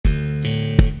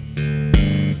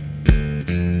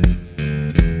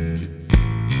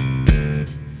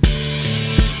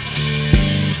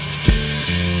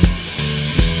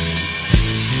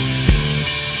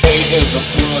There's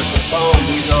a flood, the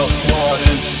bounding of blood,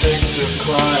 instinctive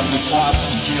crime, the cops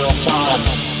in jail time,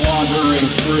 wandering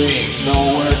free,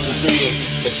 nowhere to be,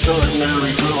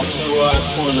 extraordinary girl too hot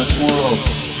for this world,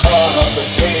 caught up and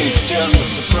caged in the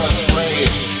suppressed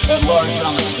rage, at large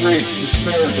on the streets,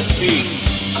 despair, defeat,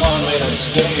 come in and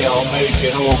stay, I'll make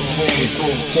it okay,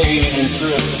 cocaine and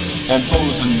trips, and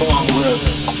booze and bum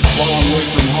rips, long way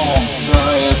from home,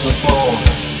 dry as a bone,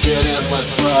 get in,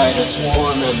 let's ride, it's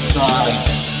warm inside,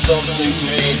 something to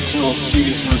eat till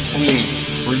she's replete,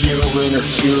 were you in her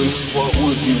shoes, what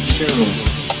would you choose?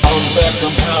 I'm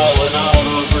Beckham howling out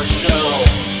of her shell,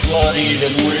 bloodied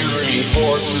and weary,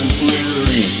 hoarse and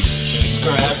bleary, she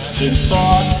scrapped and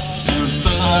fought,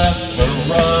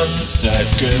 survivor on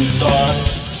second thought,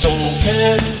 soul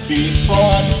can't be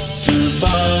bought,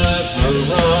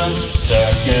 survivor on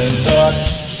second thought,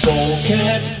 soul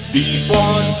can't be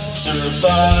bought,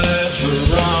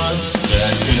 survivor on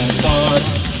second thought.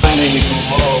 Many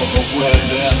below the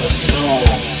wind and the snow,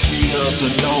 she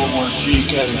doesn't know where she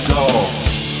can go.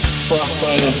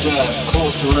 Frostbite and death,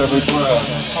 closer every breath,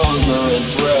 hunger and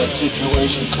dread,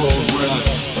 situation cold red,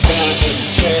 abandoned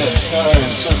chance,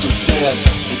 dire circumstance,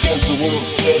 against the world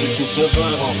pitted to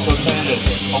survival committed.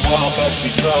 A while back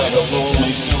she tried a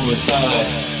lonely suicide,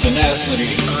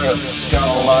 tenacity, grip,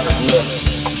 scowl on her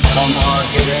lips. Come on,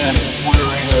 get in,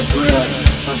 wearing a grin,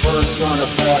 perverse,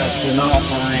 unabashed, and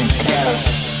offering cash.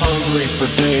 Hungry for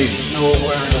days,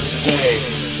 nowhere to stay,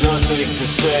 nothing to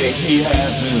say, he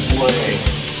has his way.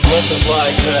 Let them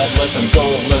lie dead, let them go,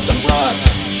 let them rot.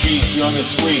 She's young and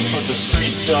sweet, but the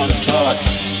street done taught.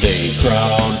 They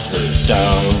ground her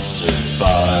down,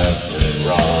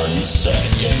 survivor on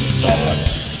second thought.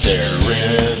 They're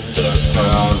in the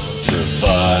ground,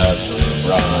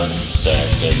 survivor on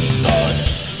second thought.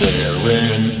 They're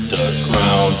in the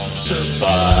ground,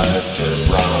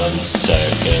 survivor on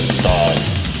second thought.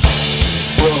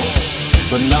 Broke,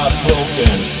 but not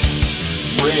broken.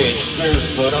 Rage, fierce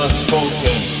but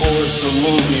unspoken, forced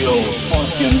alluvial,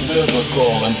 fucking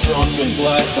biblical, and drunken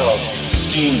blackouts,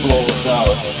 steam blows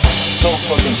out. So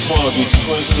fucking smug, he's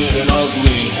twisted and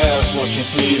ugly, has what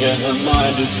she's needing, her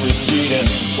mind is receding.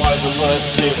 Why's a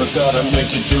lifesaver gotta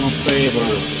make you do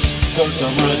favors? Guts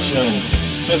are wrenching,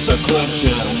 fists are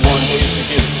clenching. One day she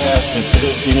gets past it, for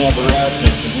this she never asked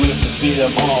it. She'd live to see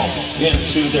them all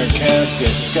into their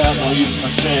caskets, got no use for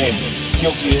shame,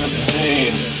 guilty and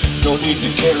pain. No need to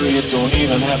carry it, don't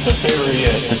even have to bury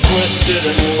it. The twisted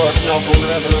and warped, now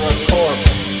forever a corpse.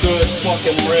 Good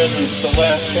fucking riddance, the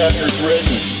last chapter's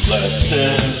written.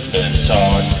 Lessons been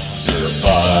taught,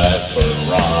 survivor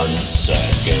on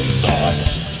second thought,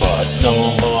 but no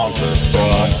longer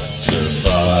fraught.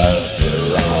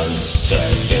 Survivor on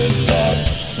second thought,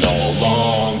 no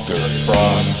longer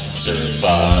fraught.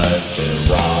 Survivor